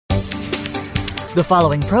The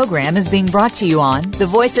following program is being brought to you on the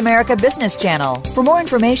Voice America Business Channel. For more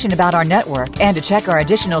information about our network and to check our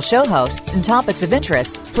additional show hosts and topics of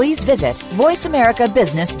interest, please visit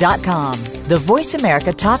voiceamericabusiness.com. The Voice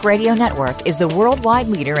America Talk Radio Network is the worldwide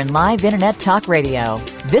leader in live Internet talk radio.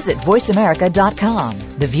 Visit voiceamerica.com.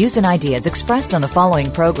 The views and ideas expressed on the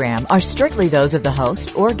following program are strictly those of the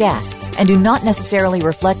host or guests and do not necessarily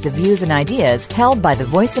reflect the views and ideas held by the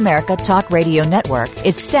Voice America Talk Radio Network,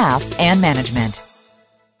 its staff, and management.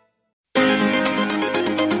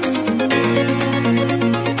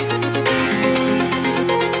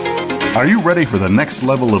 Are you ready for the next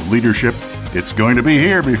level of leadership? It's going to be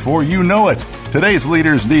here before you know it. Today's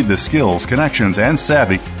leaders need the skills, connections, and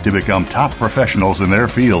savvy to become top professionals in their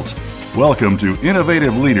fields. Welcome to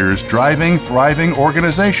Innovative Leaders Driving Thriving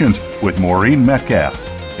Organizations with Maureen Metcalf.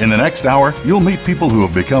 In the next hour, you'll meet people who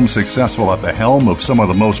have become successful at the helm of some of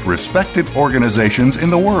the most respected organizations in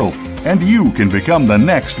the world, and you can become the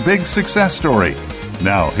next big success story.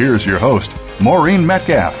 Now, here's your host, Maureen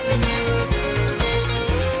Metcalf.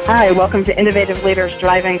 Hi, welcome to Innovative Leaders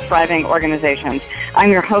Driving Thriving Organizations.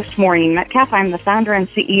 I'm your host, Maureen Metcalf. I'm the founder and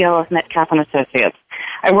CEO of Metcalf & Associates.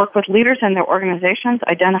 I work with leaders and their organizations,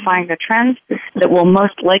 identifying the trends that will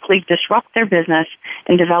most likely disrupt their business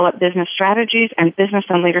and develop business strategies and business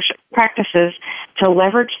and leadership practices to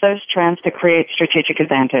leverage those trends to create strategic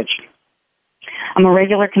advantage. I'm a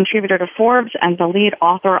regular contributor to Forbes and the lead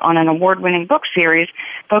author on an award-winning book series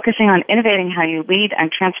focusing on innovating how you lead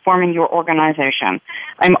and transforming your organization.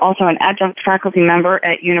 I'm also an adjunct faculty member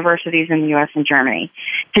at universities in the U.S. and Germany.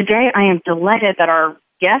 Today, I am delighted that our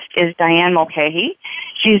guest is Diane Mulcahy.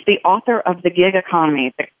 She's the author of The Gig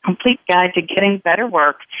Economy, the complete guide to getting better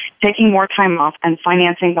work, taking more time off, and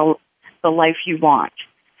financing the life you want.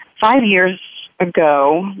 5 years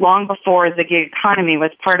ago, long before the gig economy was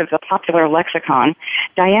part of the popular lexicon,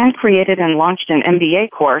 Diane created and launched an MBA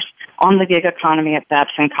course on the gig economy at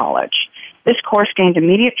Babson College. This course gained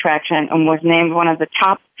immediate traction and was named one of the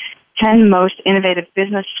top 10 most innovative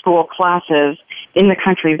business school classes in the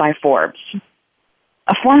country by Forbes.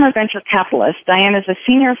 A former venture capitalist, Diane is a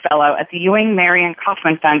senior fellow at the Ewing, Marion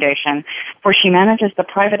Kauffman Foundation, where she manages the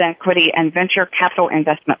private equity and venture capital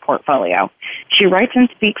investment portfolio. She writes and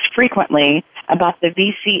speaks frequently about the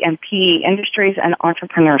VC and PE industries and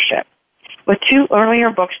entrepreneurship. With 2 earlier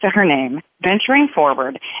books to her name, Venturing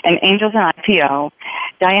Forward and Angels and IPO,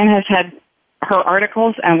 Diane has had her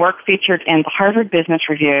articles and work featured in the Harvard Business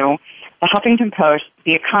Review, the Huffington Post,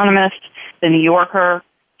 The Economist, The New Yorker,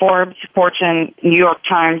 Forbes, Fortune, New York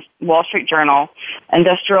Times, Wall Street Journal,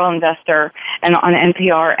 Industrial Investor, and on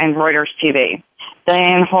NPR and Reuters TV.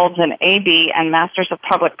 Diane holds an AB and Masters of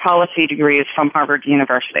Public Policy degrees from Harvard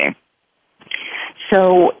University.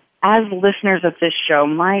 So, as listeners of this show,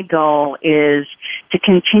 my goal is to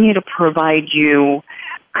continue to provide you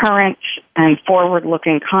current and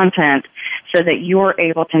forward-looking content so that you're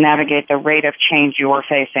able to navigate the rate of change you're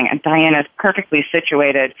facing. And Diane is perfectly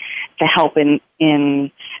situated to help in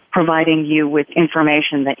providing you with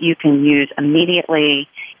information that you can use immediately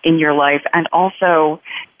in your life and also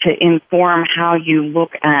to inform how you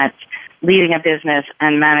look at leading a business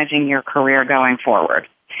and managing your career going forward.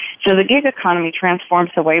 So the gig economy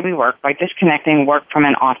transforms the way we work by disconnecting work from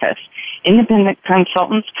an office. Independent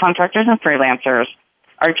consultants, contractors, and freelancers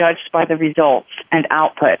are judged by the results and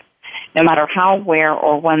output, no matter how, where,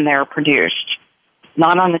 or when they're produced,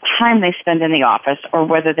 not on the time they spend in the office or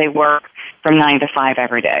whether they work from 9 to 5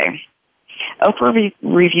 every day.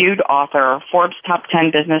 Oprah-reviewed author, Forbes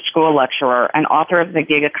Top-10 Business School lecturer, and author of The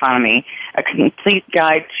Gig Economy, a complete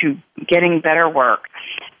guide to getting better work,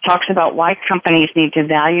 talks about why companies need to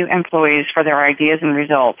value employees for their ideas and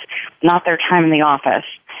results, not their time in the office,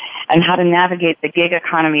 and how to navigate the gig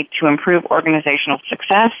economy to improve organizational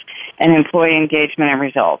success and employee engagement and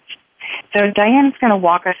results. So Diane's going to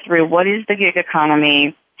walk us through what is the gig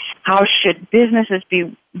economy, how should businesses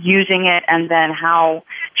be using it, and then how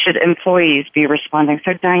should employees be responding.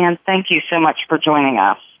 So Diane, thank you so much for joining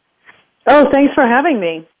us. Oh, thanks for having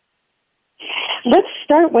me. Let's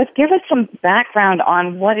start with, give us some background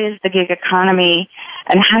on what is the gig economy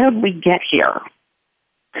and how did we get here?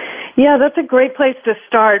 Yeah, that's a great place to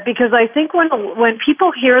start because I think when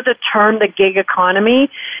people hear the term the gig economy,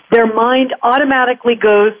 their mind automatically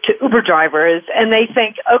goes to Uber drivers and they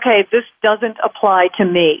think, okay, this doesn't apply to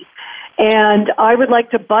me. And I would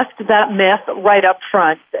like to bust that myth right up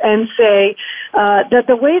front and say that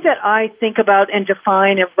the way that I think about and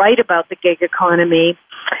define and write about the gig economy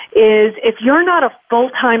is if you're not a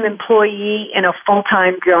full-time employee in a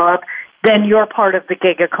full-time job, then you're part of the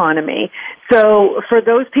gig economy. So for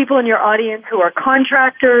those people in your audience who are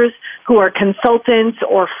contractors, who are consultants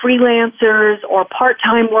or freelancers or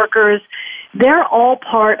part-time workers, they're all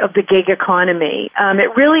part of the gig economy.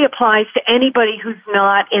 It really applies to anybody who's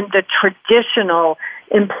not in the traditional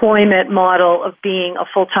employment model of being a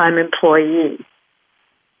full-time employee.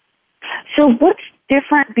 So what's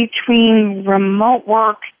different between remote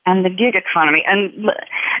work and the gig economy?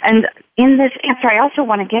 And in this answer, I also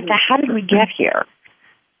want to get to how did we get here?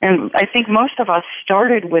 And I think most of us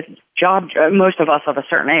started with most of us of a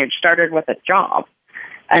certain age started with a job.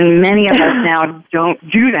 And many of us now don't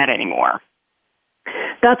do that anymore.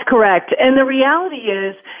 That's correct. And the reality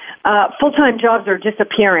is full-time jobs are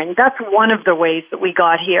disappearing. That's one of the ways that we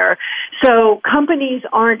got here. So companies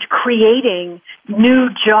aren't creating new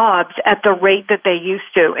jobs at the rate that they used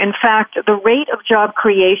to. In fact, the rate of job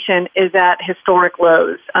creation is at historic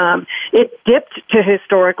lows. It dipped to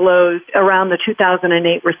historic lows around the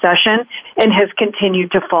 2008 recession and has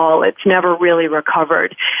continued to fall. It's never really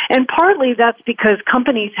recovered. And partly that's because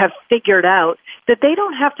companies have figured out that they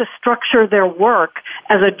don't have to structure their work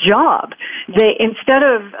as a job. They, instead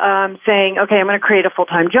of saying, okay, I'm going to create a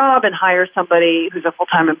full-time job and hire somebody who's a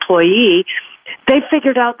full-time employee, they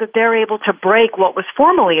figured out that they're able to break what was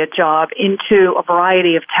formerly a job into a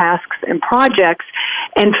variety of tasks and projects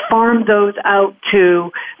and farm those out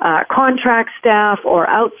to contract staff or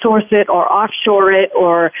outsource it or offshore it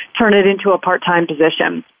or turn it into a part-time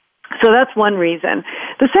position. So that's one reason.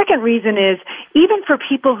 The second reason is, even for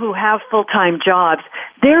people who have full-time jobs,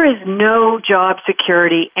 there is no job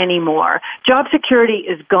security anymore. Job security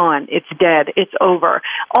is gone. It's dead. It's over.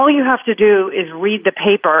 All you have to do is read the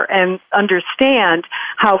paper and understand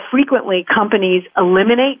how frequently companies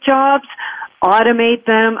eliminate jobs, automate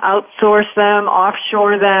them, outsource them,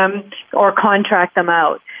 offshore them, or contract them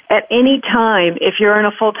out. At any time, if you're in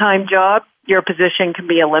a full-time job, your position can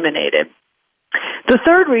be eliminated. The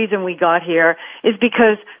third reason we got here is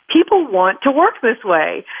because people want to work this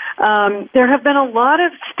way. There have been a lot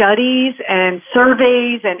of studies and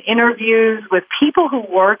surveys and interviews with people who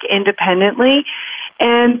work independently,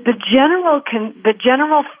 and the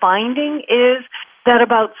general finding is that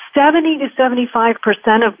about 70 to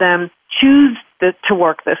 75% of them choose to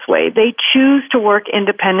work this way. They choose to work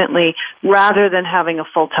independently rather than having a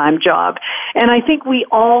full-time job. And I think we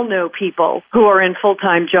all know people who are in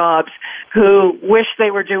full-time jobs who wish they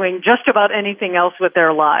were doing just about anything else with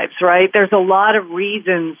their lives, right? There's a lot of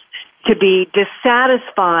reasons to be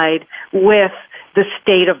dissatisfied with the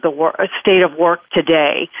state of work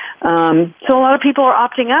today. So a lot of people are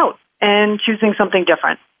opting out and choosing something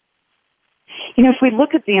different. You know, if we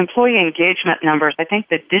look at the employee engagement numbers, I think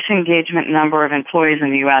the disengagement number of employees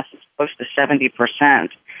in the U.S. is close to 70%.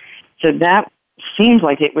 So that seems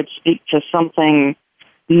like it would speak to something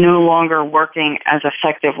no longer working as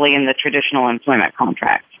effectively in the traditional employment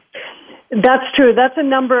contract. That's true. That's a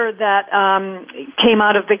number that came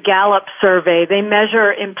out of the Gallup survey. They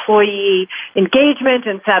measure employee engagement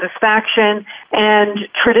and satisfaction, and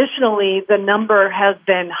traditionally the number has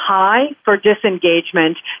been high for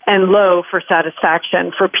disengagement and low for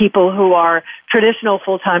satisfaction for people who are traditional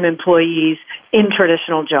full-time employees in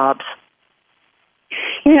traditional jobs.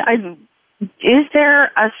 Yeah, is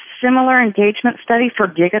there a similar engagement study for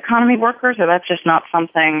gig economy workers, or that's just not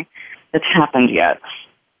something that's happened yet?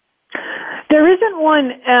 There isn't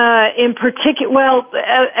one in particular. Well,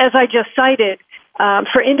 as I just cited,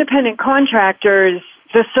 for independent contractors,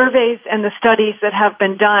 the surveys and the studies that have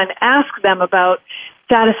been done ask them about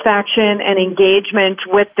satisfaction and engagement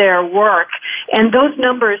with their work, and those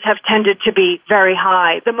numbers have tended to be very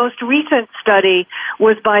high. The most recent study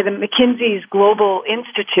was by the McKinsey's Global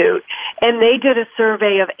Institute, and they did a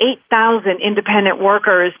survey of 8,000 independent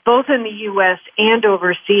workers, both in the U.S. and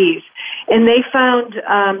overseas, and they found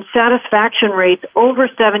satisfaction rates over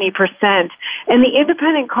 70%, and the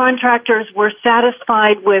independent contractors were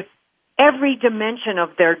satisfied with every dimension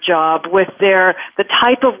of their job, with the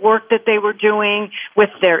type of work that they were doing,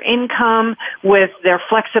 with their income, with their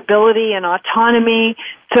flexibility and autonomy.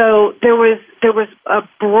 So there was a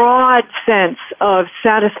broad sense of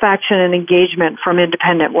satisfaction and engagement from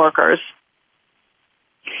independent workers.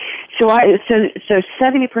 So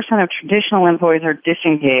 70% of traditional employees are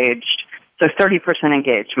disengaged, so 30%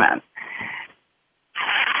 engagement.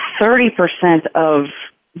 30% of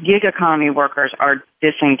gig economy workers are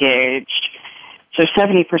disengaged, so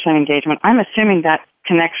 70% engagement. I'm assuming that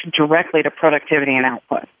connects directly to productivity and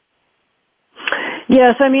output.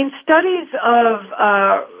 Yes, I mean, studies of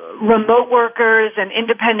remote workers and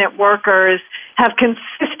independent workers have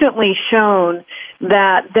consistently shown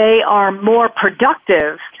that they are more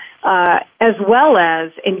productive as well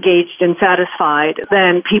as engaged and satisfied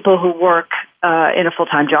than people who work in a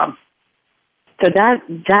full-time job. So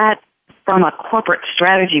that from a corporate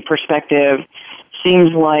strategy perspective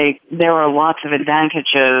seems like there are lots of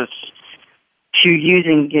advantages to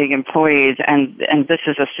using gig employees, and this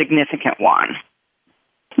is a significant one.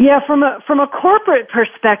 Yeah, from a corporate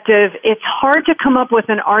perspective, it's hard to come up with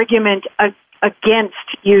an argument against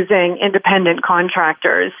using independent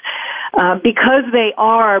contractors because they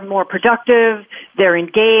are more productive, they're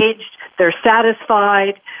engaged, they're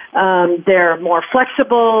satisfied, they're more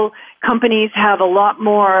flexible. Companies have a lot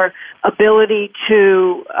more ability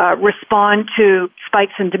to respond to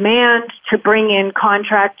spikes in demand, to bring in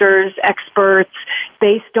contractors, experts,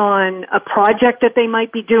 based on a project that they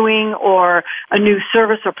might be doing or a new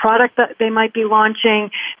service or product that they might be launching.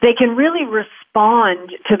 They can really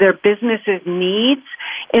respond to their business's needs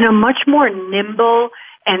in a much more nimble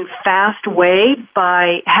and fast way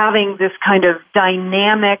by having this kind of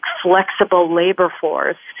dynamic, flexible labor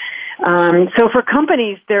force. So for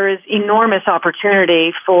companies, there is enormous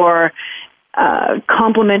opportunity for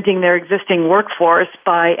complementing their existing workforce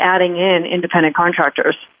by adding in independent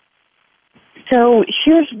contractors. So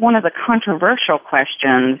here's one of the controversial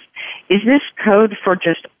questions. Is this code for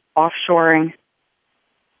just offshoring,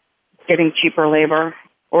 getting cheaper labor,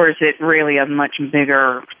 or is it really a much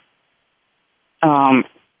bigger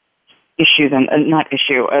issue than, a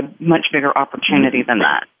much bigger opportunity than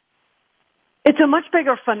that? It's a much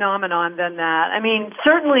bigger phenomenon than that. I mean,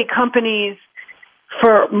 certainly companies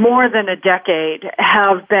for more than a decade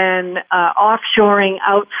have been offshoring,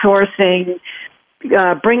 outsourcing,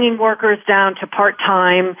 bringing workers down to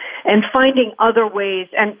part-time and finding other ways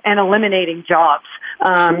and eliminating jobs.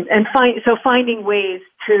 So finding ways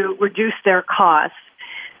to reduce their costs.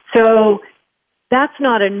 So that's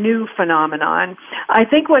not a new phenomenon. I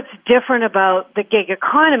think what's different about the gig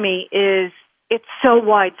economy is it's so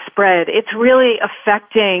widespread. It's really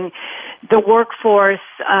affecting the workforce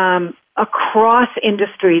across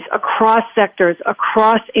industries, across sectors,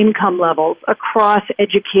 across income levels, across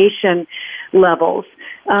education levels.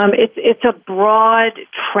 It's a broad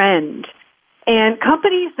trend. And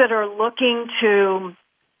companies that are looking to,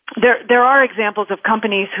 there are examples of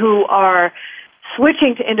companies who are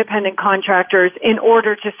switching to independent contractors in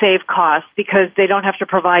order to save costs because they don't have to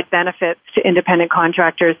provide benefits to independent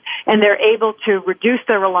contractors, and they're able to reduce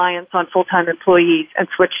their reliance on full-time employees and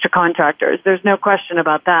switch to contractors. There's no question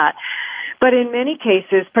about that. But in many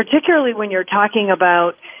cases, particularly when you're talking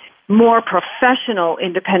about more professional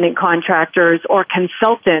independent contractors or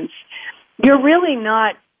consultants, you're really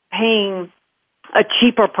not paying a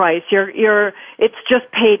cheaper price. It's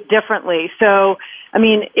just paid differently. So, I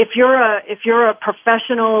mean, if you're a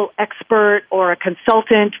professional expert or a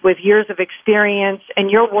consultant with years of experience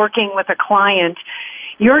and you're working with a client,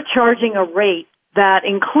 you're charging a rate that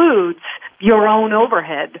includes your own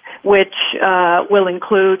overhead, which will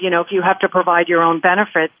include, if you have to provide your own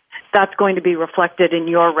benefits, that's going to be reflected in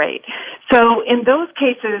your rate. So in those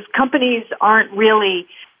cases, companies aren't really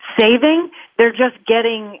saving. They're just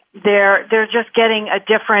getting a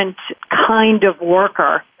different kind of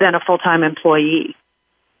worker than a full-time employee.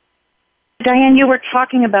 Diane, you were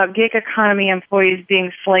talking about gig economy employees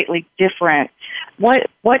being slightly different. What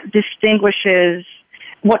distinguishes,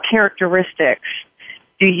 what characteristics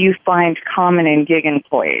do you find common in gig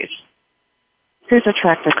employees? Who's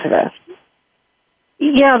attracted to this?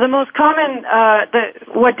 Yeah, the most common,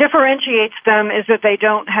 what differentiates them is that they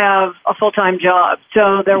don't have a full-time job.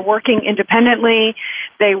 So they're working independently.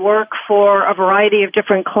 They work for a variety of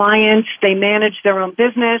different clients. They manage their own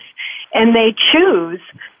business, and they choose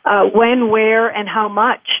when, where, and how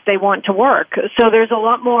much they want to work. So there's a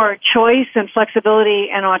lot more choice and flexibility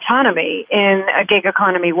and autonomy in a gig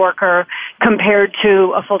economy worker compared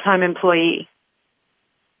to a full-time employee.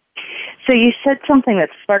 So you said something that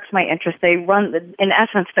sparks my interest. In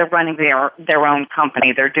essence, they're running their own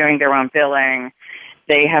company. They're doing their own billing.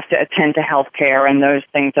 They have to attend to health care and those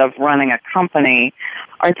things of running a company.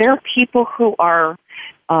 Are there people who are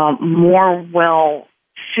more well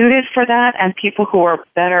suited for that and people who are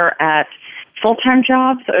better at full-time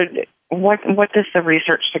jobs? What does the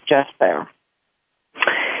research suggest there?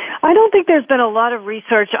 I don't think there's been a lot of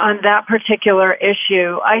research on that particular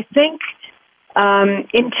issue. I think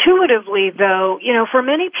intuitively, though, for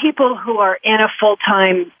many people who are in a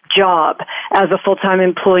full-time job as a full-time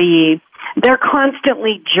employee, they're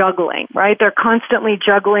constantly juggling, right? They're constantly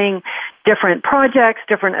juggling different projects,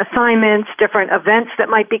 different assignments, different events that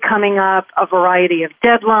might be coming up, a variety of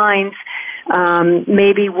deadlines,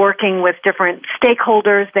 maybe working with different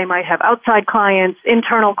stakeholders. They might have outside clients,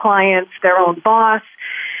 internal clients, their own boss.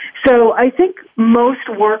 So I think most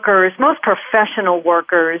workers, most professional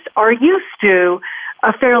workers, are used to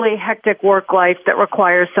a fairly hectic work life that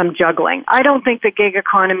requires some juggling. I don't think the gig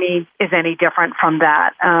economy is any different from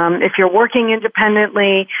that. If you're working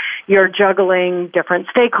independently, you're juggling different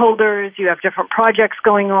stakeholders, you have different projects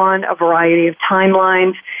going on, a variety of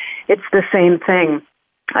timelines. It's the same thing.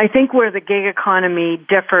 I think where the gig economy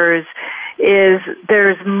differs is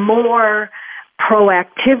there's more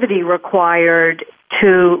proactivity required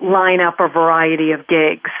to line up a variety of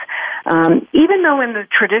gigs. Even though in the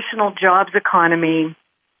traditional jobs economy,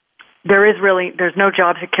 there's no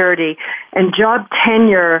job security, and job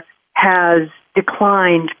tenure has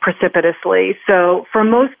declined precipitously. So for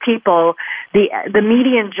most people, the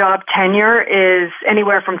median job tenure is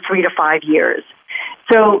anywhere from 3 to 5 years.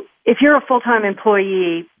 So if you're a full-time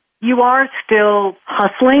employee, you are still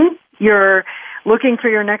hustling. You're looking for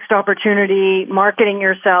your next opportunity, marketing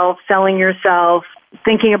yourself, selling yourself,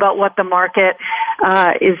 thinking about what the market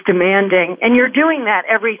is demanding. And you're doing that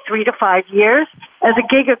every 3 to 5 years. As a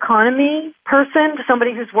gig economy person,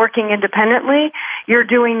 somebody who's working independently, you're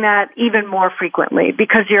doing that even more frequently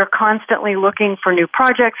because you're constantly looking for new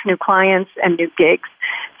projects, new clients, and new gigs.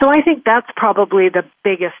 So I think that's probably the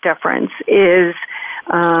biggest difference is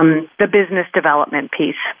the business development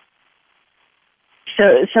piece.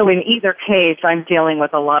 So in either case, I'm dealing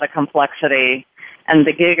with a lot of complexity, and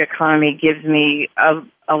the gig economy gives me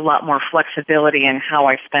a lot more flexibility in how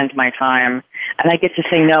I spend my time, and I get to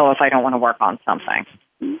say no if I don't want to work on something.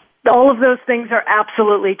 All of those things are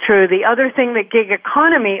absolutely true. The other thing that gig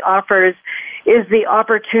economy offers is the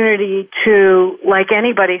opportunity to, like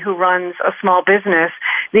anybody who runs a small business,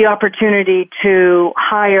 the opportunity to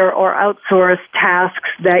hire or outsource tasks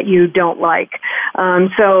that you don't like.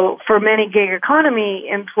 So for many gig economy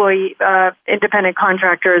independent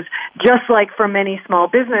contractors, just like for many small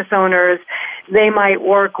business owners, they might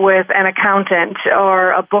work with an accountant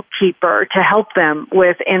or a bookkeeper to help them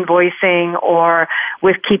with invoicing or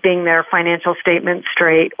with keeping their financial statements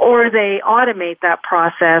straight, or they automate that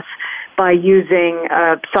process by using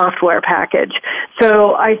a software package.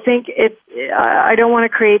 So I think I don't want to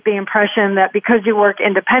create the impression that because you work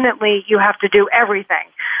independently, you have to do everything.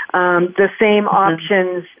 The same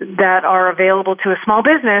options that are available to a small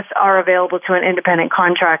business are available to an independent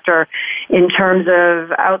contractor in terms of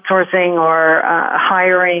outsourcing or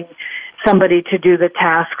hiring somebody to do the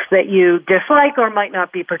tasks that you dislike or might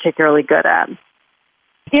not be particularly good at.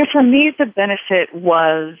 Yeah, for me, the benefit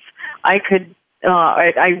was I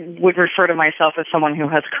would refer to myself as someone who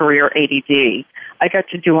has career ADD. I got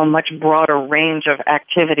to do a much broader range of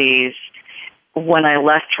activities when I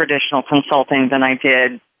left traditional consulting than I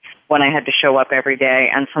did when I had to show up every day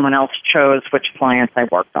and someone else chose which clients I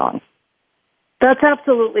worked on. That's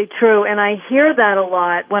absolutely true, and I hear that a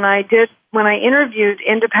lot. When I interviewed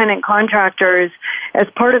independent contractors as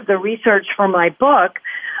part of the research for my book,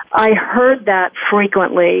 I heard that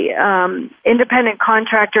frequently. Independent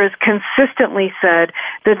contractors consistently said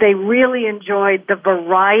that they really enjoyed the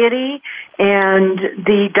variety and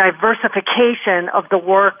the diversification of the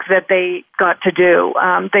work that they got to do.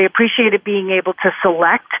 They appreciated being able to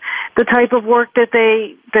select the type of work that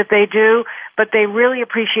they do, but they really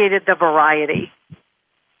appreciated the variety.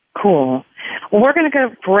 Cool. Well, we're going to go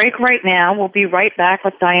to break right now. We'll be right back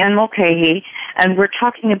with Diane Mulcahy, and we're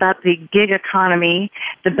talking about the gig economy,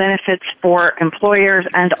 the benefits for employers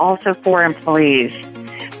and also for employees.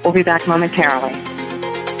 We'll be back momentarily.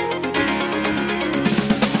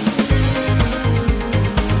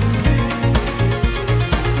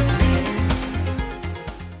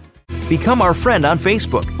 Become our friend on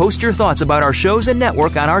Facebook. Post your thoughts about our shows and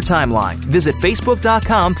network on our timeline. Visit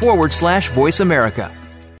facebook.com/Voice America.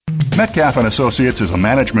 Metcalf & Associates is a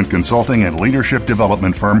management consulting and leadership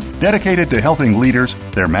development firm dedicated to helping leaders,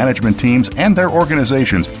 their management teams, and their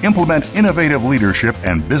organizations implement innovative leadership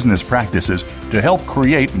and business practices to help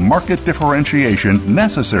create market differentiation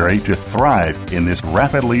necessary to thrive in this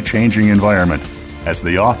rapidly changing environment. As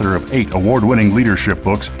the author of 8 award-winning leadership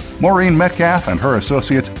books, Maureen Metcalf and her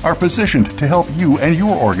associates are positioned to help you and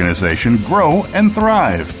your organization grow and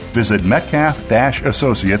thrive. Visit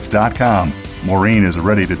metcalf-associates.com. Maureen is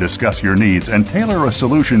ready to discuss your needs and tailor a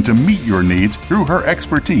solution to meet your needs through her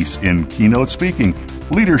expertise in keynote speaking,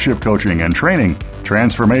 leadership coaching and training,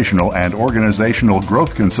 transformational and organizational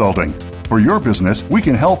growth consulting. For your business, we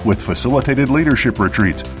can help with facilitated leadership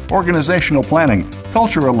retreats, organizational planning,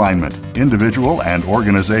 culture alignment, individual and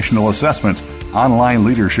organizational assessments, online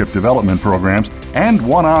leadership development programs, and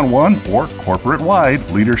one-on-one or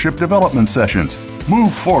corporate-wide leadership development sessions.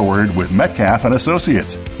 Move forward with Metcalf &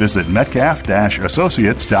 Associates. Visit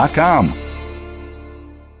metcalf-associates.com.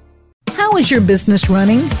 How How is your business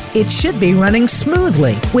running? It should be running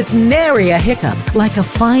smoothly, with nary a hiccup, like a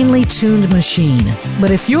finely tuned machine.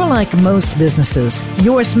 But if you're like most businesses,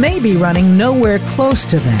 yours may be running nowhere close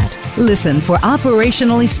to that. Listen for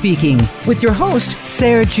Operationally Speaking with your host,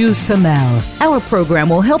 Serju Samel. Our program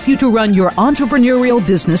will help you to run your entrepreneurial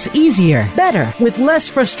business easier, better, with less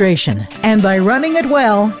frustration. And by running it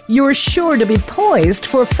well, you're sure to be poised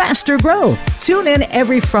for faster growth. Tune in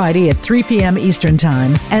every Friday at 3 p.m. Eastern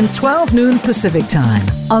Time and 12 noon Pacific Time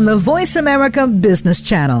on the Voice America Business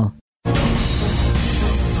Channel.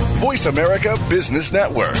 Voice America Business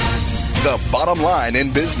Network, the bottom line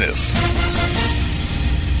in business.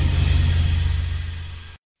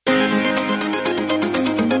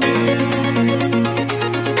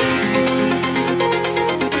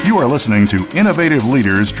 You are listening to Innovative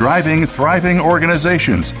Leaders Driving Thriving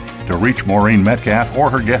Organizations. To reach Maureen Metcalf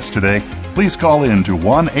or her guest today, please call in to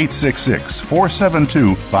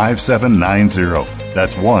 1-866-472-5790.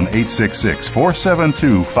 That's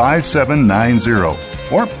 1-866-472-5790.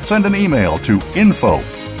 Or send an email to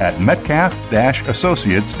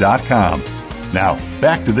info@metcalf-associates.com. Now,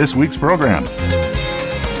 back to this week's program.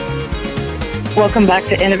 Welcome back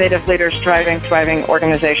to Innovative Leaders Driving Thriving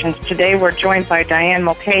Organizations. Today we're joined by Diane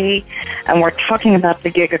Mulcahy, and we're talking about the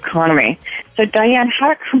gig economy. So Diane,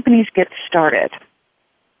 how do companies get started?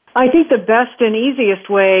 I think the best and easiest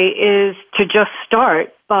way is to just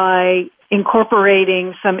start by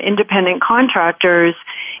incorporating some independent contractors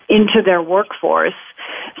into their workforce.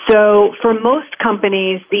 So for most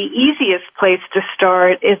companies, the easiest place to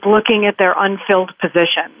start is looking at their unfilled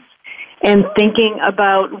positions and thinking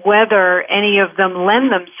about whether any of them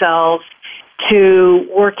lend themselves to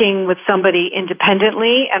working with somebody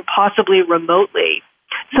independently and possibly remotely.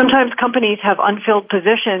 Sometimes companies have unfilled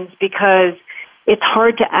positions because it's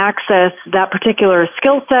hard to access that particular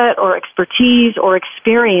skill set or expertise or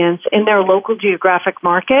experience in their local geographic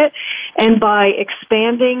market. And by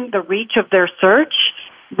expanding the reach of their search,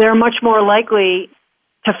 they're much more likely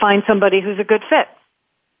to find somebody who's a good fit.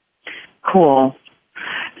 Cool.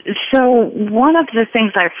 So one of the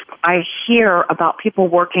things I hear about people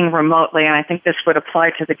working remotely, and I think this would apply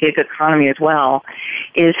to the gig economy as well,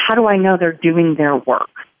 is how do I know they're doing their work?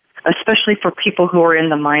 Especially for people who are in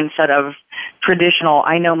the mindset of traditional,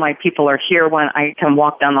 I know my people are here when I can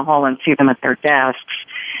walk down the hall and see them at their desks.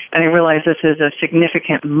 And I realize this is a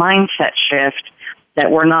significant mindset shift, that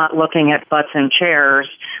we're not looking at butts and chairs,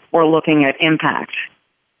 we're looking at impact.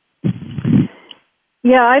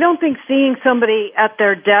 Yeah, I don't think seeing somebody at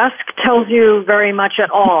their desk tells you very much at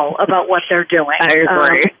all about what they're doing. I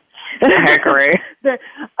agree. I agree.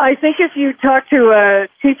 I think if you talk to a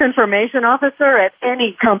chief information officer at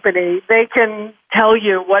any company, they can tell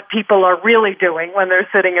you what people are really doing when they're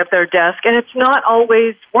sitting at their desk, and it's not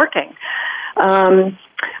always working. When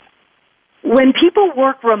people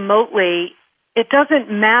work remotely, it doesn't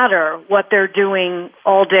matter what they're doing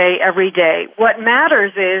all day, every day. What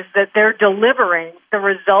matters is that they're delivering the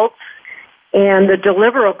results and the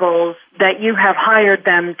deliverables that you have hired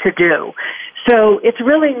them to do. So it's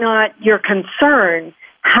really not your concern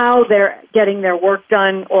how they're getting their work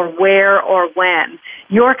done or where or when.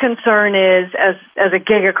 Your concern is, as a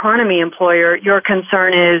gig economy employer, your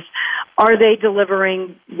concern is, are they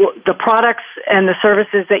delivering the products and the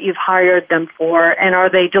services that you've hired them for, and are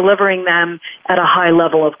they delivering them at a high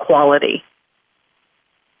level of quality?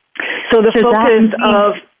 So the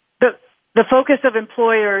focus of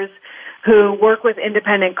employers who work with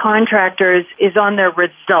independent contractors is on their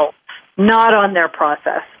results, not on their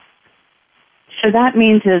process. So that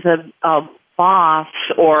means as a boss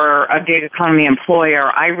or a gig economy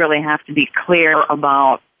employer, I really have to be clear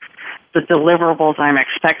about the deliverables I'm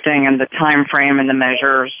expecting and the time frame and the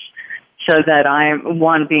measures, so that I'm,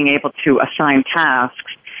 one, being able to assign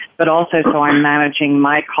tasks, but also so I'm managing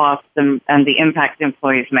my costs and the impact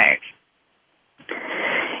employees make.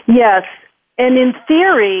 Yes, and in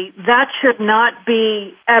theory, that should not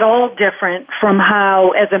be at all different from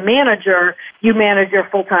how, as a manager, you manage your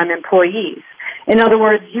full-time employees. In other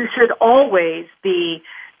words, you should always be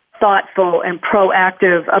thoughtful and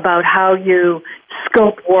proactive about how you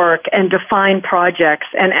scope work and define projects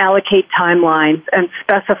and allocate timelines and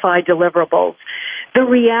specify deliverables. The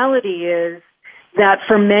reality is that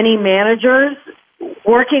for many managers,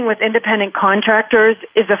 working with independent contractors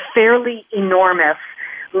is a fairly enormous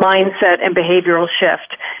mindset and behavioral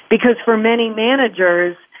shift, because for many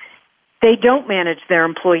managers, they don't manage their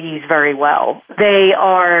employees very well. They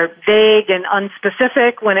are vague and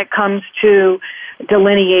unspecific when it comes to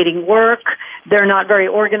delineating work. They're not very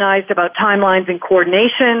organized about timelines and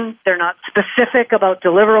coordination. They're not specific about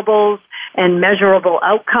deliverables and measurable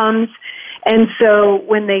outcomes. And so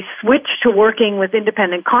when they switch to working with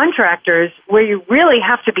independent contractors, where you really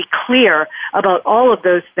have to be clear about all of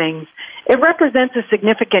those things, it represents a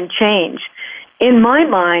significant change. In my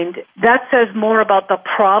mind, that says more about the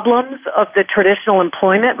problems of the traditional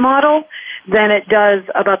employment model than it does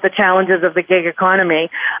about the challenges of the gig economy.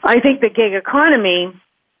 I think the gig economy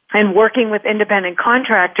and working with independent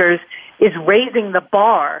contractors is raising the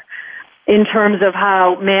bar in terms of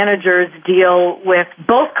how managers deal with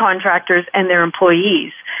both contractors and their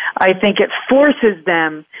employees. I think it forces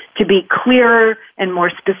them to be clearer and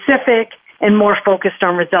more specific and more focused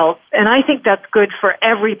on results. And I think that's good for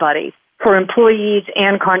everybody, for employees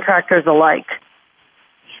and contractors alike.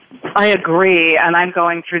 I agree, and I'm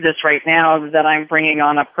going through this right now that I'm bringing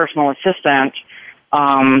on a personal assistant.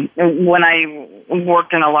 When I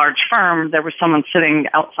worked in a large firm, there was someone sitting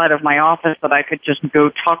outside of my office that I could just go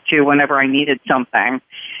talk to whenever I needed something.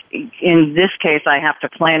 In this case, I have to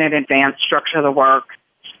plan in advance, structure the work.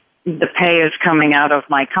 The pay is coming out of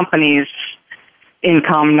my company's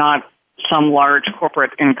income, not some large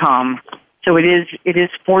corporate income. So it is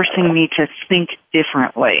forcing me to think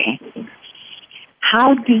differently.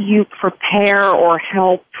 How do you prepare or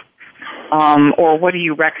help, or what do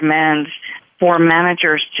you recommend for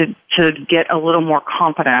managers to get a little more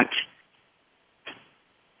competent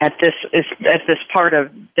at this part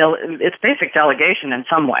of it's basic delegation in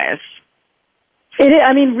some ways?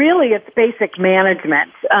 Really, it's basic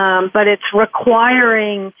management, but it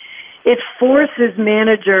forces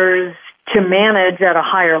managers to manage at a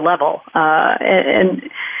higher level,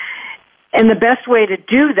 and the best way to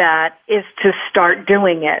do that is to start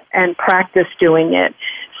doing it and practice doing it.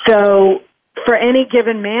 So for any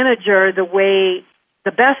given manager, the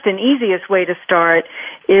best and easiest way to start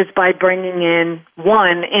is by bringing in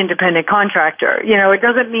one independent contractor. It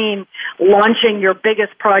doesn't mean launching your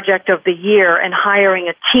biggest project of the year and hiring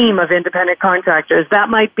a team of independent contractors. That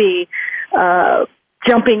might be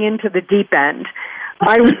jumping into the deep end.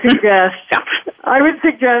 I would suggest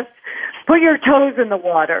put your toes in the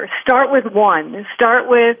water. Start with one. Start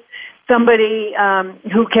with somebody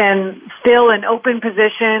who can fill an open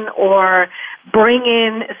position or bring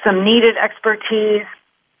in some needed expertise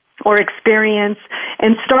or experience,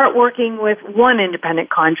 and start working with one independent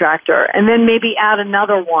contractor, and then maybe add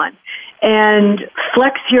another one, and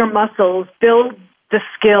flex your muscles, build the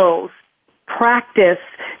skills, practice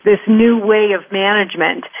this new way of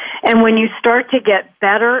management. And when you start to get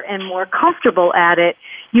better and more comfortable at it,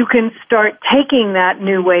 you can start taking that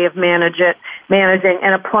new way of managing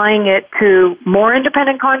and applying it to more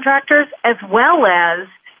independent contractors as well as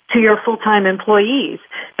to your full-time employees.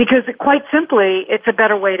 Because quite simply, it's a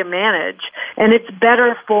better way to manage, and it's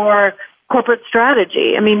better for corporate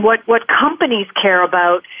strategy. What companies care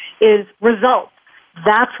about is results.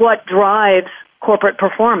 That's what drives corporate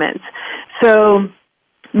performance. So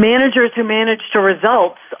managers who manage to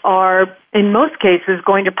results are, in most cases,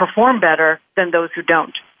 going to perform better than those who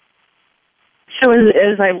don't. So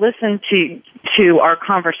as I listen to our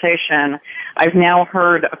conversation, I've now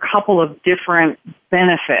heard a couple of different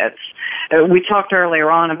benefits. We talked earlier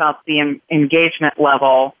on about the engagement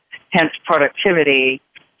level, hence productivity,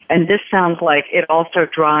 and this sounds like it also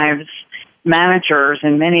drives managers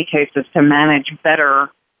in many cases to manage better,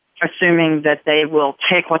 assuming that they will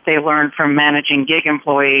take what they learned from managing gig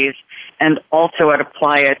employees and also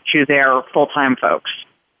apply it to their full-time folks.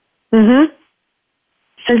 Mm-hmm.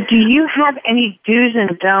 So do you have any do's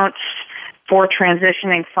and don'ts for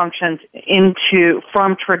transitioning functions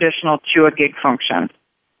from traditional to a gig function?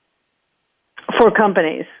 For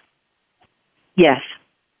companies? Yes.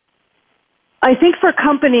 I think for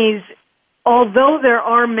companies, although there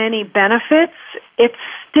are many benefits, it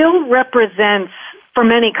still represents, for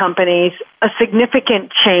many companies, a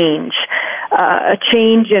significant change. A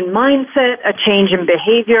change in mindset, a change in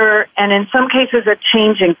behavior, and in some cases a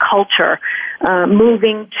change in culture,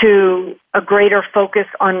 moving to a greater focus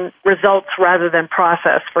on results rather than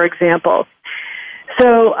process, for example.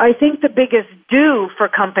 So I think the biggest do for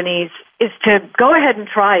companies is to go ahead and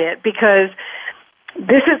try it, because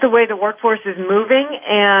this is the way the workforce is moving,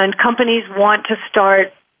 and companies want to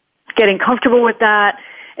start getting comfortable with that,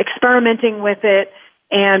 experimenting with it,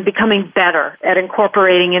 and becoming better at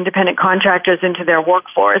incorporating independent contractors into their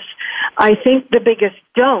workforce. I think the biggest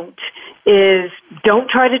don't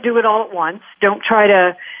try to do it all at once. Don't try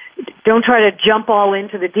to jump all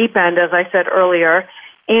into the deep end, as I said earlier,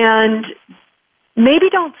 and maybe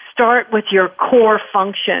don't start with your core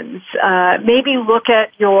functions. Maybe look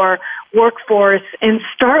at your workforce and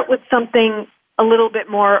start with something a little bit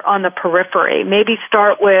more on the periphery. Maybe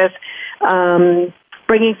start with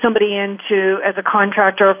bringing somebody into as a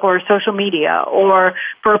contractor for social media or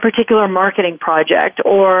for a particular marketing project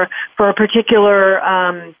or for a particular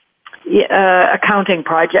accounting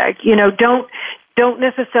project. Don't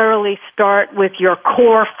necessarily start with your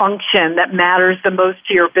core function that matters the most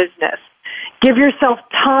to your business. Give yourself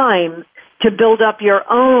time to build up your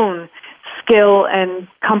own skill and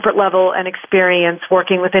comfort level and experience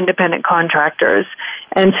working with independent contractors,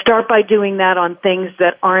 and start by doing that on things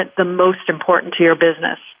that aren't the most important to your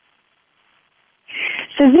business.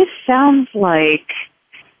 So this sounds like,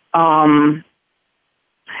 I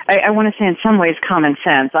want to say in some ways common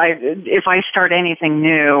sense. If I start anything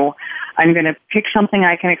new, I'm going to pick something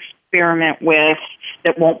I can experiment with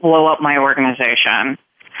that won't blow up my organization.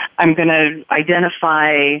 I'm going to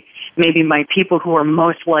identify maybe my people who are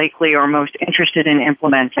most likely or most interested in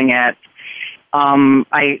implementing it. I'm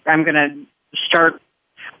going to start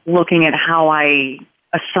looking at how I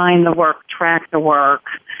assign the work, track the work,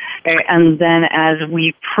 and then as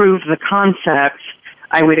we prove the concept,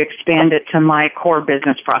 I would expand it to my core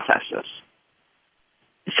business processes.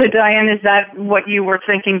 So, Diane, is that what you were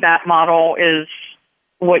thinking? That model is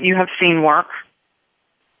what you have seen work?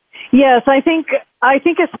 Yes, I think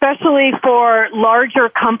especially for larger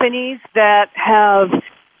companies that have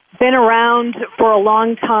been around for a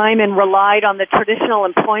long time and relied on the traditional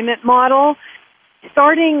employment model,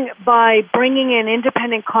 starting by bringing in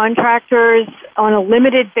independent contractors on a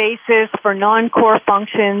limited basis for non-core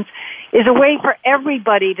functions is a way for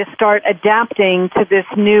everybody to start adapting to this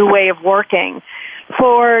new way of working.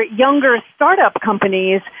 For younger startup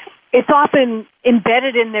companies, it's often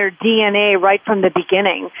embedded in their DNA right from the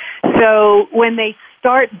beginning. So when they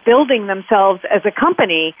start building themselves as a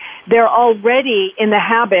company, they're already in the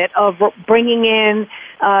habit of bringing in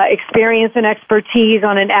experience and expertise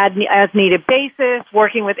on an as-needed basis,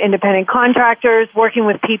 working with independent contractors, working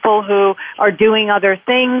with people who are doing other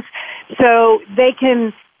things. So they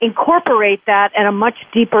can incorporate that at a much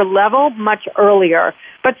deeper level, much earlier.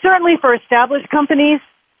 But certainly for established companies,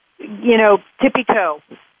 tippy-toe.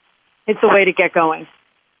 It's the way to get going.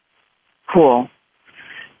 Cool.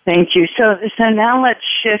 Thank you. So now let's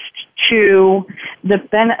shift to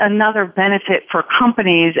another benefit for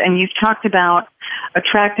companies, and you've talked about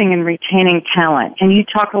attracting and retaining talent. Can you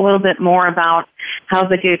talk a little bit more about how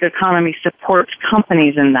the gig economy supports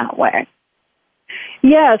companies in that way?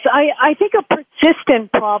 Yes, I think a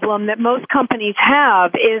persistent problem that most companies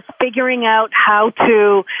have is figuring out how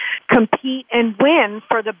to compete and win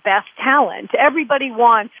for the best talent. Everybody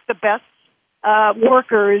wants the best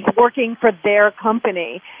workers working for their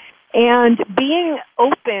company. And being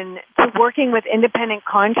open to working with independent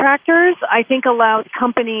contractors, I think, allows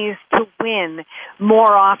companies to win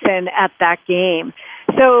more often at that game.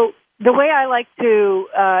 So the way I like to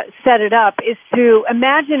set it up is to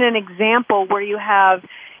imagine an example where you have,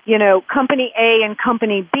 company A and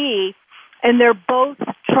company B, and they're both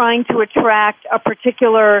trying to attract a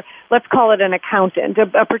particular, let's call it an accountant,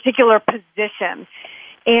 a particular position.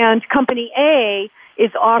 And company A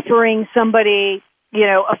is offering somebody,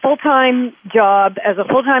 a full-time job as a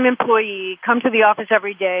full-time employee, come to the office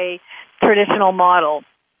every day, traditional model.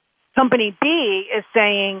 Company B is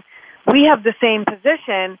saying, we have the same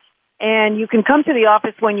position, and you can come to the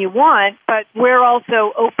office when you want, but we're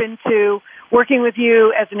also open to working with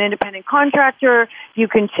you as an independent contractor. You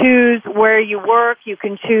can choose where you work. You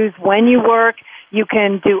can choose when you work. You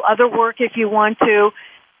can do other work if you want to.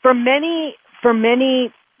 For many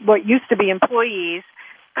what used to be employees,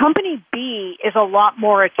 company B is a lot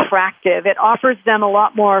more attractive. It offers them a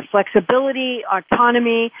lot more flexibility,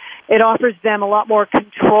 autonomy. It offers them a lot more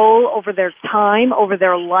control over their time, over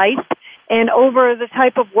their life, and over the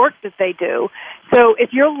type of work that they do. So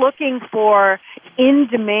if you're looking for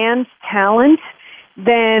in-demand talent,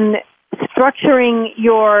 then structuring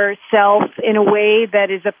yourself in a way that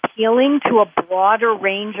is appealing to a broader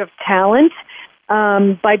range of talent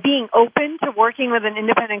by being open to working with an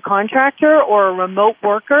independent contractor or a remote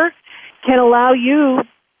worker can allow you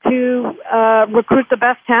to recruit the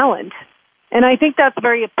best talent. And I think that's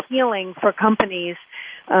very appealing for companies,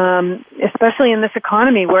 especially in this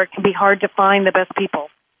economy where it can be hard to find the best people.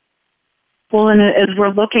 Well, and as we're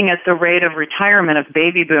looking at the rate of retirement of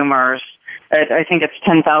baby boomers, I think it's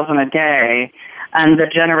 10,000 a day, and the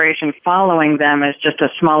generation following them is just a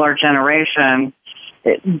smaller generation.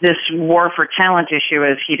 This war for talent issue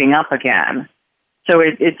is heating up again. So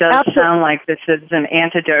it does Absolutely. Sound like this is an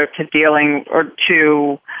antidote to dealing or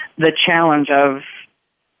to the challenge of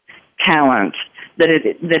talent, that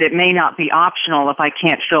it may not be optional if I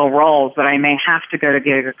can't fill roles, but I may have to go to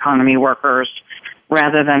gig economy workers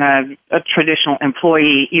rather than a traditional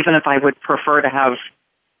employee, even if I would prefer to have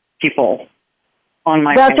people on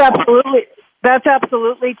my That's payroll.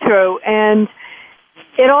 absolutely true. And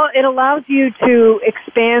it allows you to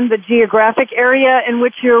expand the geographic area in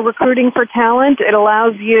which you're recruiting for talent. It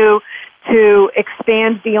allows you to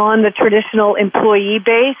expand beyond the traditional employee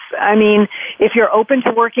base. I mean, if you're open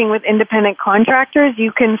to working with independent contractors,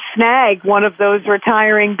 you can snag one of those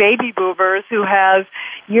retiring baby boomers who has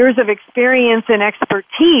years of experience and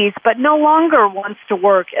expertise, but no longer wants to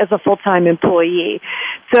work as a full-time employee.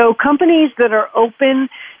 So companies that are open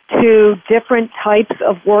to different types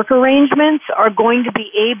of work arrangements are going to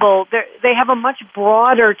be able, they have a much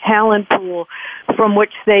broader talent pool from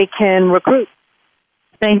which they can recruit.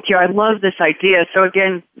 Thank you. I love this idea. So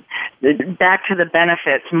again, back to the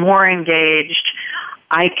benefits, more engaged.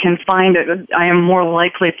 I can find it. I am more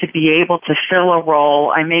likely to be able to fill a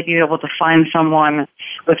role. I may be able to find someone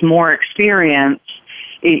with more experience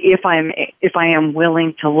if I am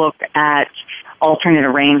willing to look at alternate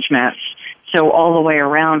arrangements. So all the way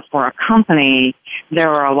around for a company,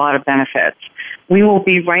 there are a lot of benefits. We will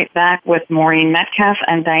be right back with Maureen Metcalf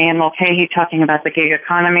and Diane Mulcahy talking about the gig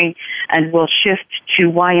economy, and we'll shift to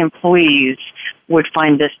why employees would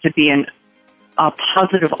find this to be a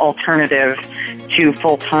positive alternative to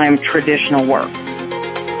full-time traditional work.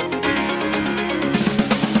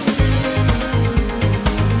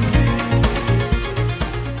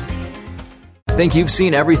 Think you've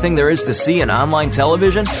seen everything there is to see in online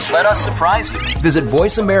television? Let us surprise you. Visit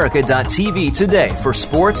voiceamerica.tv today for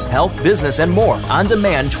sports, health, business, and more on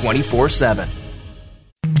demand 24/7.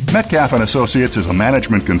 Metcalf & Associates is a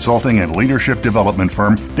management consulting and leadership development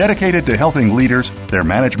firm dedicated to helping leaders, their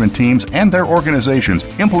management teams, and their organizations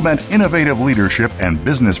implement innovative leadership and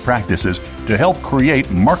business practices to help create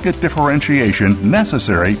market differentiation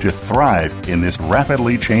necessary to thrive in this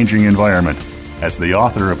rapidly changing environment. As the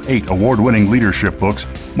author of 8 award-winning leadership books,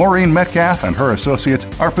 Maureen Metcalf and her associates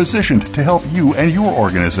are positioned to help you and your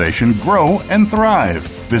organization grow and thrive.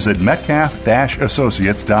 Visit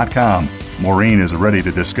metcalf-associates.com. Maureen is ready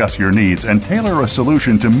to discuss your needs and tailor a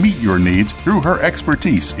solution to meet your needs through her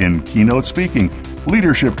expertise in keynote speaking,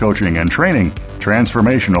 leadership coaching and training,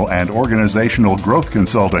 transformational and organizational growth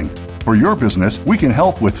consulting. For your business, we can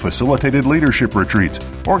help with facilitated leadership retreats,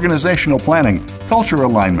 organizational planning, culture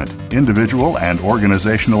alignment, individual and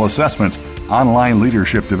organizational assessments, online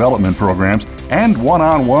leadership development programs, and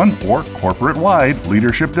one-on-one or corporate-wide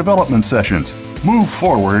leadership development sessions. Move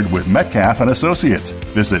forward with Metcalf & Associates.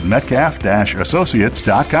 Visit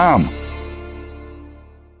metcalf-associates.com.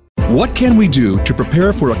 What can we do to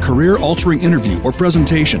prepare for a career-altering interview or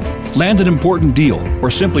presentation, land an important deal, or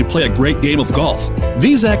simply play a great game of golf?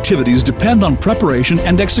 These activities depend on preparation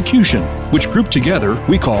and execution, which grouped together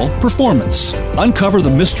we call performance. Uncover the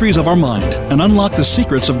mysteries of our mind and unlock the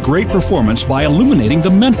secrets of great performance by illuminating the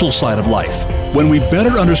mental side of life. When we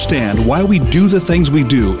better understand why we do the things we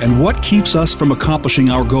do and what keeps us from accomplishing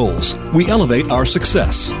our goals, we elevate our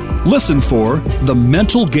success. Listen for The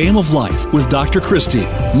Mental Game of Life with Dr. Christie,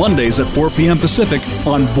 Mondays at 4 p.m. Pacific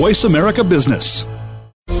on Voice America Business.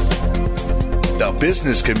 The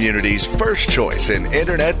business community's first choice in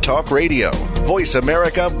Internet Talk Radio, Voice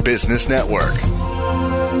America Business Network.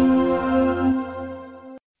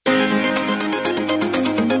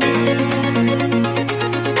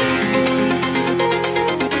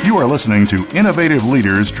 You are listening to Innovative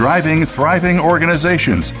Leaders Driving Thriving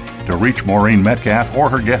Organizations. To reach Maureen Metcalf or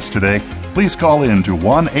her guest today, please call in to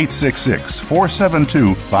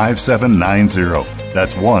 1-866-472-5790.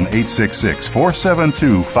 That's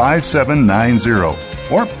 1-866-472-5790.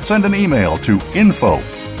 Or send an email to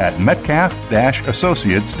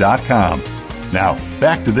info@metcalf-associates.com. Now,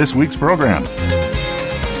 back to this week's program.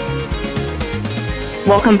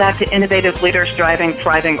 Welcome back to Innovative Leaders Driving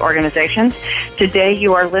Thriving Organizations. Today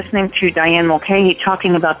you are listening to Diane Mulcahy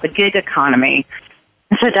talking about the gig economy.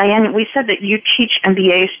 So Diane, we said that you teach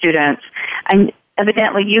MBA students, and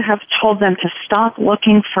evidently you have told them to stop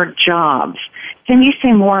looking for jobs. Can you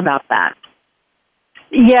say more about that?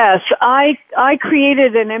 Yes, I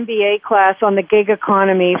created an MBA class on the gig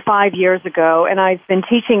economy 5 years ago, and I've been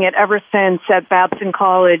teaching it ever since at Babson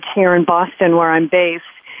College here in Boston, where I'm based.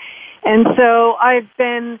 And so I've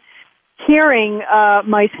been hearing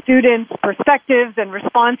my students' perspectives and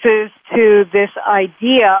responses to this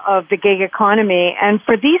idea of the gig economy. And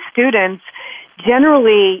for these students,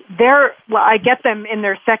 generally, I get them in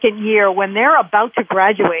their second year when they're about to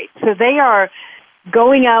graduate. So they are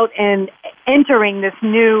going out and entering this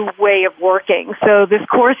new way of working. So this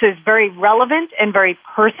course is very relevant and very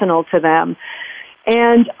personal to them.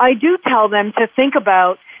 And I do tell them to think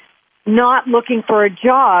about not looking for a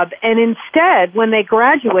job, and instead, when they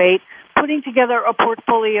graduate, putting together a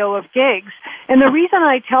portfolio of gigs. And the reason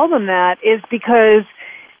I tell them that is because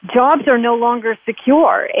jobs are no longer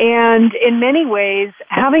secure. And in many ways,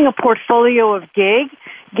 having a portfolio of gigs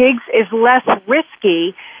is less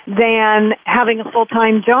risky than having a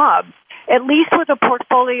full-time job. At least with a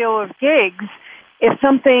portfolio of gigs, if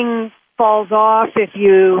something falls off, if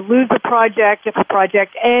you lose a project, if a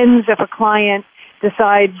project ends, if a client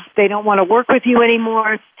decides they don't want to work with you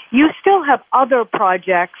anymore, you still have other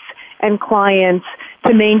projects and clients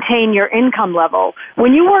to maintain your income level.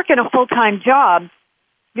 When you work in a full-time job,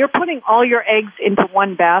 you're putting all your eggs into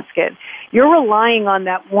one basket. You're relying on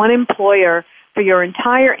that one employer for your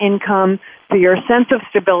entire income, for your sense of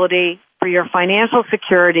stability, for your financial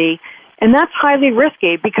security. And that's highly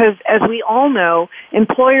risky because, as we all know,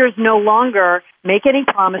 employers no longer make any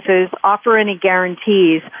promises, offer any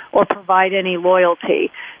guarantees, or provide any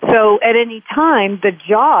loyalty. So at any time, the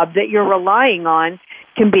job that you're relying on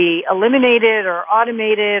can be eliminated or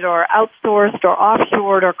automated or outsourced or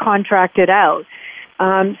offshored or contracted out.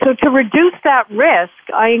 So to reduce that risk,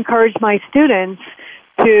 I encourage my students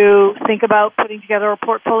to think about putting together a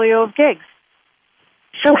portfolio of gigs.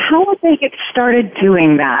 So how would they get started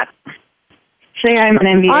doing that? Say I'm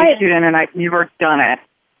an MBA student and I've never done it.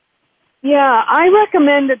 Yeah, I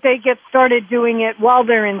recommend that they get started doing it while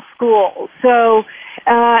they're in school. So,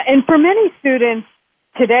 and for many students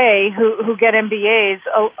today who get MBAs,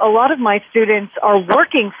 a lot of my students are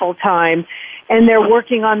working full-time and they're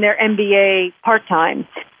working on their MBA part-time.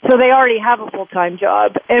 So they already have a full-time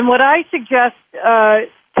job. And what I suggest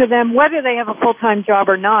to them, whether they have a full-time job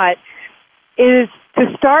or not, is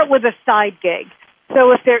to start with a side gig.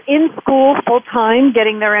 So if they're in school full-time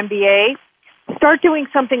getting their MBA, start doing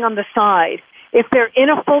something on the side. If they're in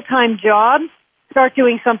a full-time job, start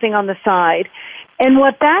doing something on the side. And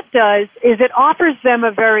what that does is it offers them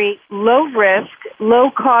a very low-risk,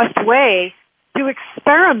 low-cost way to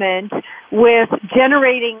experiment with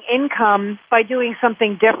generating income by doing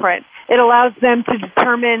something different. It allows them to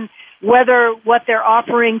determine whether what they're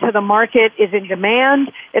offering to the market is in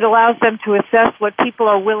demand. It allows them to assess what people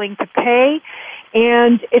are willing to pay.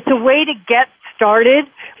 And it's a way to get started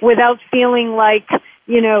without feeling like,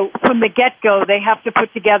 from the get-go, they have to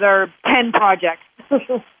put together 10 projects.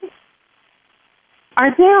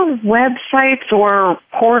 Are there websites or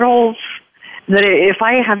portals that if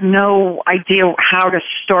I have no idea how to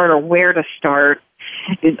start or where to start,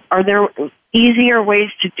 are there easier ways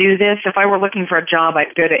to do this? If I were looking for a job,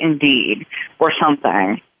 I'd go to Indeed or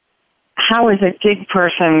something. How, as a gig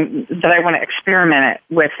person that I want to experiment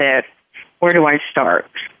with it, where do I start?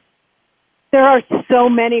 There are so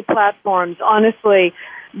many platforms, honestly,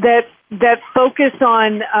 that focus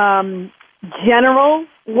on general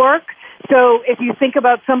work. So if you think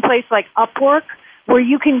about someplace like Upwork, where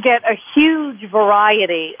you can get a huge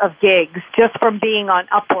variety of gigs just from being on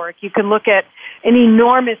Upwork. You can look at an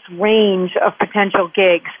enormous range of potential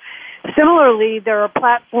gigs. Similarly, there are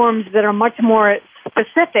platforms that are much more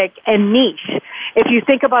specific and niche. If you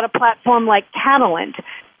think about a platform like Catalent,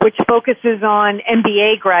 which focuses on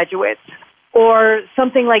MBA graduates, or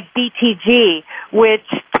something like BTG, which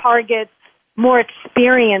targets more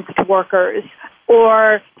experienced workers,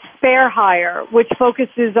 or Fair Hire, which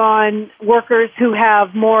focuses on workers who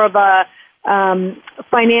have more of a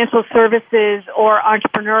financial services or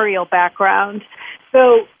entrepreneurial background.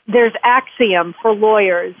 So there's Axiom for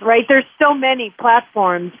lawyers, right? There's so many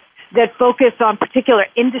platforms that focus on particular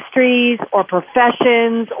industries or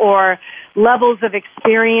professions or levels of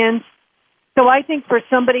experience. So I think for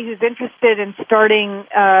somebody who's interested in starting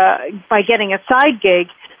by getting a side gig,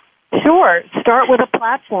 sure, start with a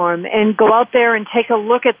platform and go out there and take a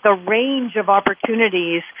look at the range of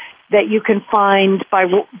opportunities that you can find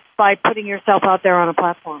by putting yourself out there on a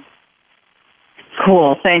platform.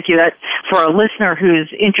 Cool, thank you. That for a listener who's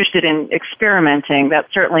interested in experimenting, that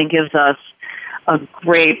certainly gives us a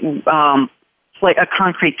great, like a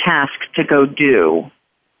concrete task to go do.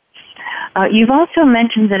 You've also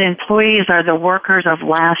mentioned that employees are the workers of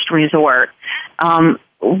last resort.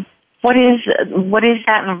 What is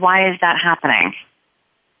that, and why is that happening?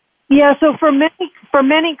 Yeah, so for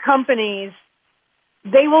many companies,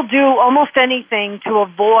 they will do almost anything to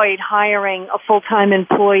avoid hiring a full-time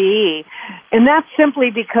employee. And that's simply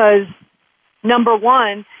because, number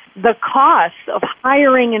one, the cost of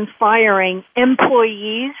hiring and firing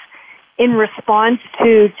employees in response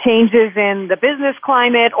to changes in the business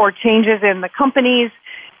climate or changes in the company's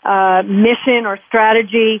mission or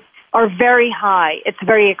strategy are very high. It's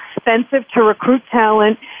very expensive to recruit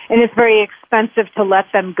talent, and it's very expensive to let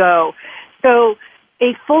them go. So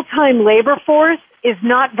a full-time labor force is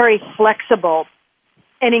not very flexible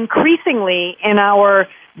And increasingly in our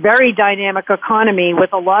very dynamic economy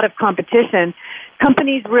with a lot of competition,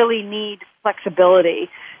 companies really need flexibility.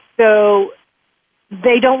 So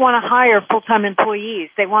they don't want to hire full-time employees.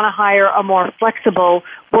 They want to hire a more flexible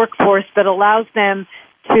workforce that allows them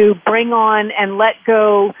to bring on and let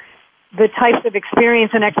go the types of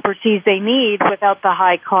experience and expertise they need without the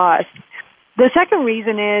high cost. The second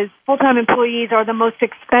reason is full-time employees are the most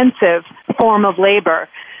expensive form of labor.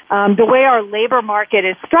 The way our labor market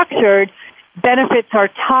is structured, benefits are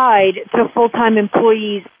tied to full-time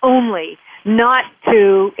employees only, not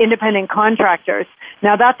to independent contractors.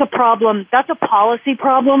 Now that's a problem, that's a policy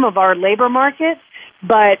problem of our labor market,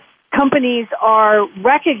 but companies are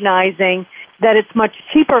recognizing that it's much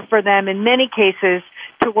cheaper for them in many cases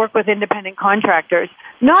to work with independent contractors.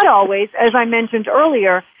 Not always, as I mentioned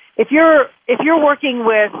earlier. If you're working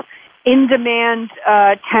with in-demand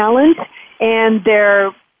talent and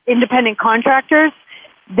they're independent contractors,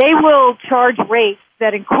 they will charge rates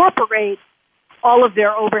that incorporate all of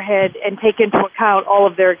their overhead and take into account all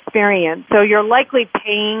of their experience. So you're likely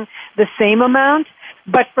paying the same amount,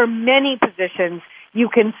 but for many positions, you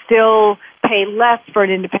can still pay less for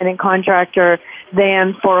an independent contractor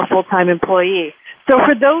than for a full-time employee. So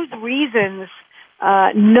for those reasons,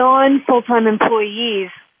 non-full-time employees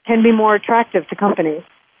can be more attractive to companies.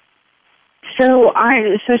 So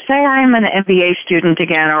say I'm an MBA student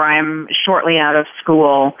again, or I'm shortly out of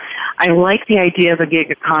school. I like the idea of a gig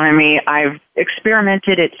economy. I've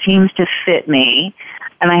experimented. It seems to fit me,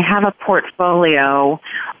 and I have a portfolio.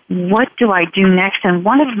 What do I do next? And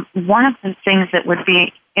one of the things that would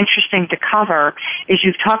be interesting to cover is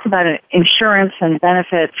you've talked about insurance and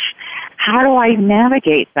benefits. How do I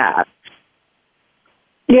navigate that?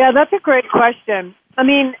 Yeah, that's a great question. I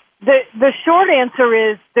mean, the short answer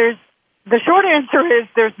is there's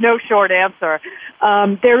no short answer.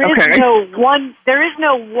 There is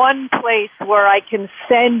no one place where I can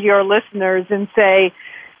send your listeners and say,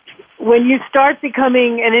 when you start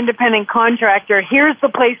becoming an independent contractor, here's the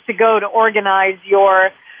place to go to organize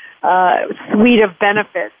your suite of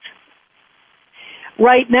benefits.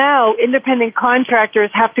 Right now, independent contractors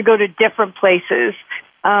have to go to different places.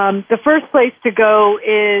 The first place to go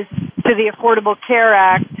is to the Affordable Care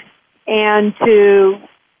Act, and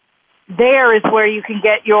there is where you can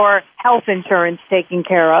get your health insurance taken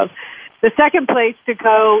care of. The second place to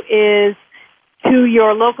go is to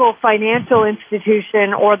your local financial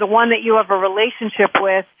institution or the one that you have a relationship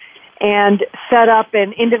with and set up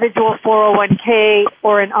an individual 401k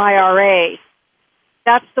or an IRA.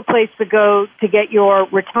 That's the place to go to get your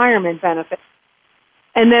retirement benefits.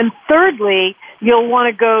 And then thirdly, you'll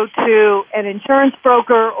want to go to an insurance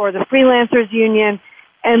broker or the freelancers union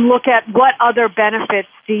and look at what other benefits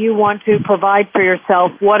do you want to provide for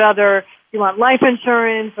yourself. What other, do you want life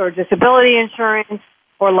insurance or disability insurance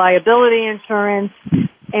or liability insurance,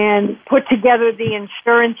 and put together the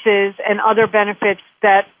insurances and other benefits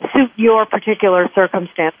that suit your particular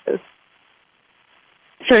circumstances.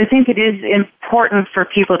 So I think it is important for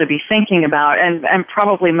people to be thinking about, and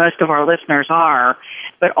probably most of our listeners are,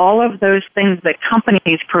 but all of those things that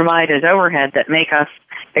companies provide as overhead that make us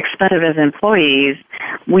expensive as employees,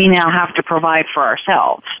 we now have to provide for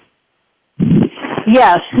ourselves.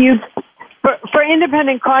 Yes, for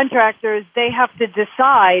independent contractors, they have to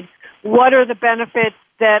decide what are the benefits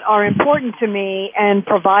that are important to me and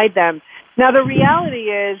provide them. Now, the reality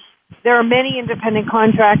is there are many independent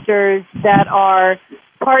contractors that are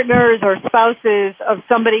partners or spouses of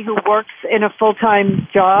somebody who works in a full-time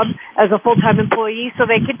job as a full-time employee, so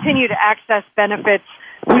they continue to access benefits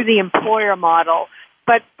through the employer model.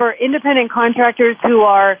 But for independent contractors who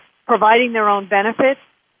are providing their own benefits,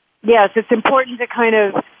 yes, it's important to kind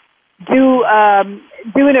of do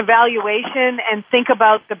an evaluation and think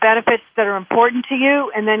about the benefits that are important to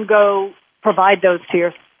you, and then go provide those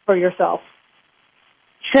for yourself.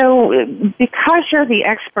 So because you're the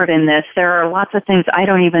expert in this, there are lots of things I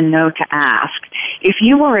don't even know to ask. If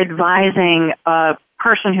you were advising a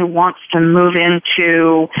person who wants to move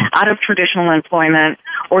out of traditional employment,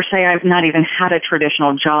 or say I've not even had a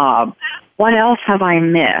traditional job, what else have I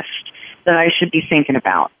missed that I should be thinking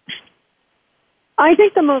about? I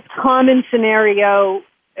think the most common scenario,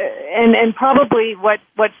 and probably what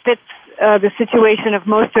fits the situation of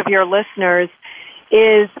most of your listeners,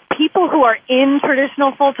 is people who are in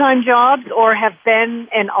traditional full-time jobs or have been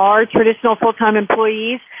and are traditional full-time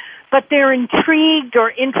employees, but they're intrigued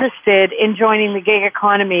or interested in joining the gig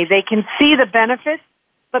economy. They can see the benefits,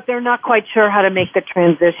 but they're not quite sure how to make the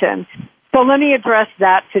transition. So let me address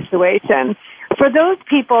that situation. For those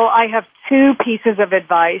people, I have two pieces of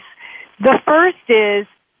advice. The first is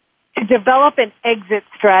to develop an exit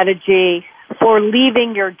strategy for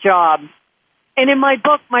leaving your job. And in my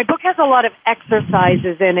book has a lot of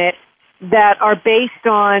exercises in it that are based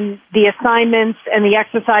on the assignments and the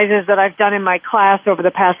exercises that I've done in my class over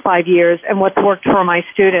the past 5 years and what's worked for my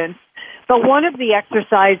students. But one of the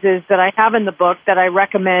exercises that I have in the book that I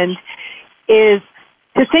recommend is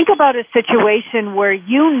to think about a situation where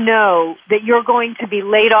you know that you're going to be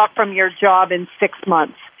laid off from your job in 6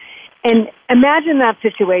 months. And imagine that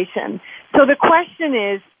situation. So the question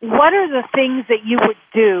is, what are the things that you would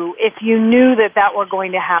do if you knew that were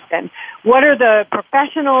going to happen? What are the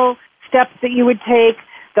professional steps that you would take,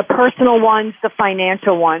 the personal ones, the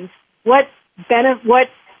financial ones? What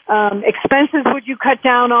expenses would you cut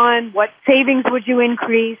down on? What savings would you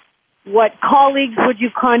increase? What colleagues would you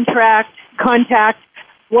contact?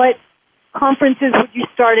 What conferences would you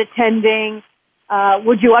start attending?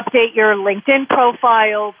 Would you update your LinkedIn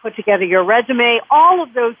profile, put together your resume? All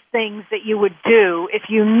of those things that you would do if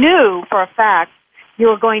you knew for a fact you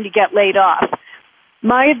were going to get laid off.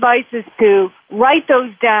 My advice is to write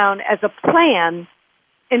those down as a plan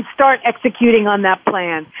and start executing on that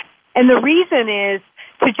plan. And the reason is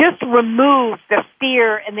to just remove the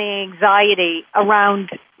fear and the anxiety around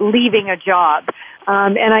leaving a job.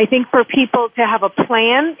 And I think for people to have a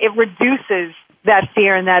plan, it reduces that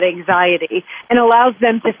fear and that anxiety and allows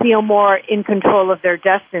them to feel more in control of their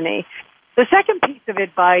destiny. The second piece of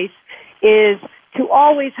advice is to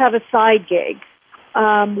always have a side gig,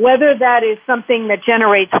 whether that is something that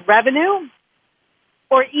generates revenue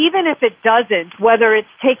or even if it doesn't, whether it's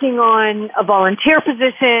taking on a volunteer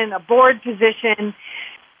position, a board position.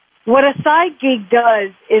 What a side gig does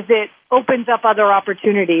is it opens up other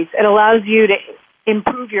opportunities. It allows you to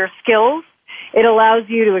improve your skills. It allows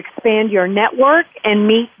you to expand your network and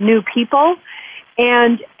meet new people.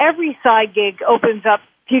 And every side gig opens up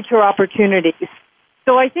future opportunities.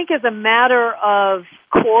 So I think as a matter of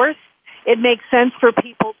course, it makes sense for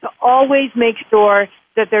people to always make sure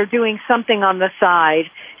that they're doing something on the side.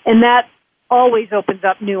 And that always opens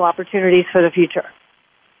up new opportunities for the future.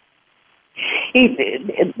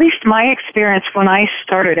 At least my experience when I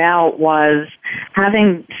started out was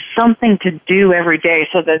having something to do every day.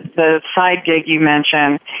 So the side gig you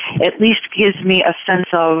mentioned at least gives me a sense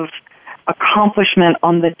of accomplishment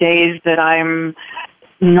on the days that I'm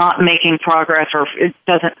not making progress or it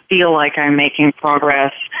doesn't feel like I'm making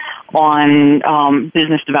progress on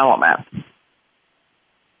business development.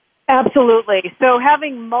 Absolutely. So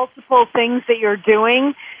having multiple things that you're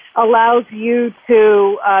doing allows you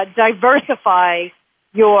to diversify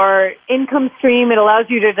your income stream. It allows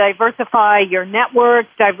you to diversify your network,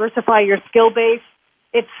 diversify your skill base.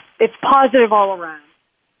 It's positive all around.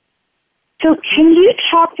 So can you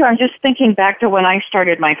talk to, I'm just thinking back to when I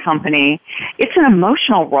started my company, it's an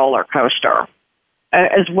emotional roller coaster,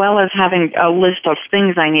 as well as having a list of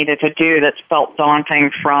things I needed to do that felt daunting,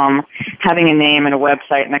 from having a name and a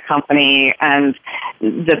website in a company and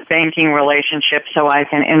the banking relationship so I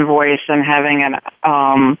can invoice and having an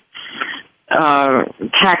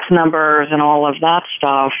tax numbers and all of that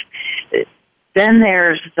stuff. Then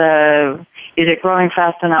there's is it growing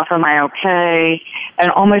fast enough? Am I okay?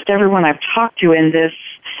 And almost everyone I've talked to in this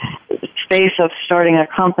space of starting a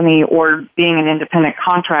company or being an independent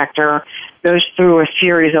contractor goes through a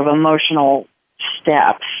series of emotional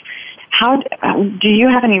steps. How do you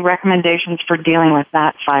have any recommendations for dealing with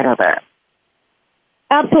that side of it?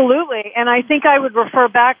 Absolutely, and I think I would refer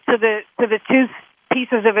back to the two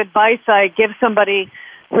pieces of advice I give somebody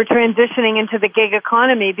for transitioning into the gig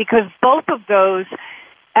economy, because both of those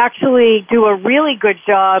actually do a really good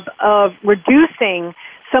job of reducing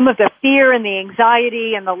some of the fear and the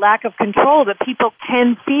anxiety and the lack of control that people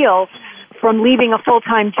can feel from leaving a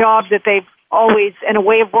full-time job that they've always, and a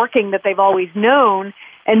way of working that they've always known,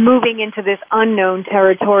 and moving into this unknown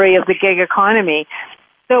territory of the gig economy.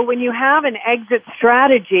 So when you have an exit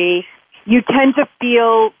strategy, you tend to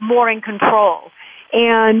feel more in control.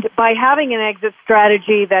 And by having an exit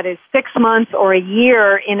strategy that is 6 months or a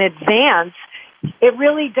year in advance, it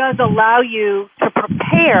really does allow you to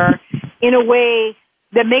prepare in a way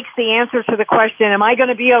that makes the answer to the question, am I going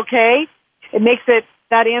to be okay? It makes it,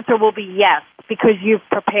 that answer will be yes, because you've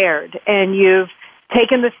prepared and you've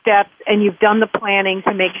taken the steps and you've done the planning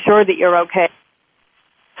to make sure that you're okay.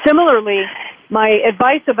 Similarly, my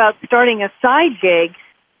advice about starting a side gig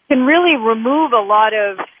can really remove a lot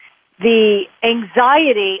of the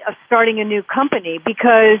anxiety of starting a new company,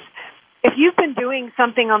 because if you've been doing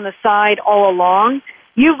something on the side all along,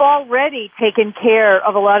 you've already taken care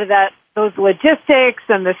of a lot of those logistics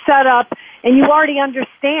and the setup, and you already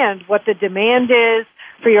understand what the demand is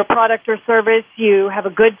for your product or service. You have a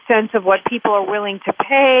good sense of what people are willing to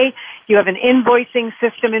pay. You have an invoicing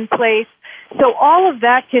system in place. So all of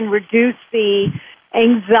that can reduce the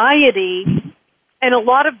anxiety and a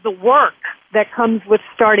lot of the work that comes with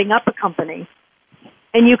starting up a company.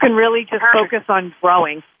 And you can really just focus on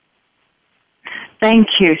growing. Thank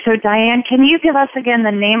you. So, Diane, can you give us again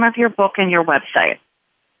the name of your book and your website?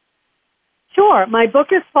 Sure. My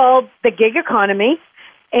book is called The Gig Economy,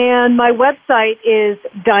 and my website is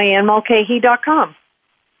DianeMulcahy.com.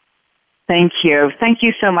 Thank you. Thank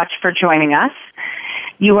you so much for joining us.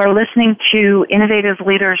 You are listening to Innovative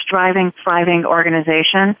Leaders Driving Thriving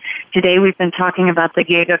Organization. Today we've been talking about the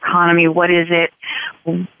gig economy. What is it?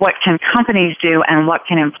 What can companies do? And what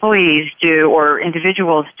can employees do or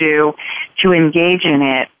individuals do to engage in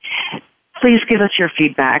it? Please give us your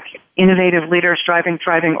feedback. Innovative Leaders Driving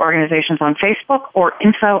Thriving Organizations on Facebook or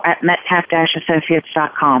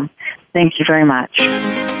info@metcalf-associates.com. Thank you very much.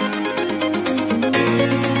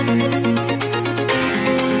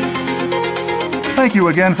 Thank you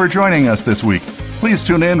again for joining us this week. Please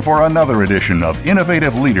tune in for another edition of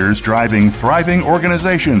Innovative Leaders Driving Thriving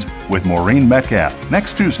Organizations with Maureen Metcalf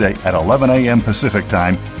next Tuesday at 11 a.m. Pacific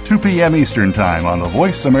Time, 2 p.m. Eastern Time on the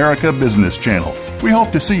Voice America Business Channel. We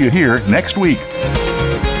hope to see you here next week.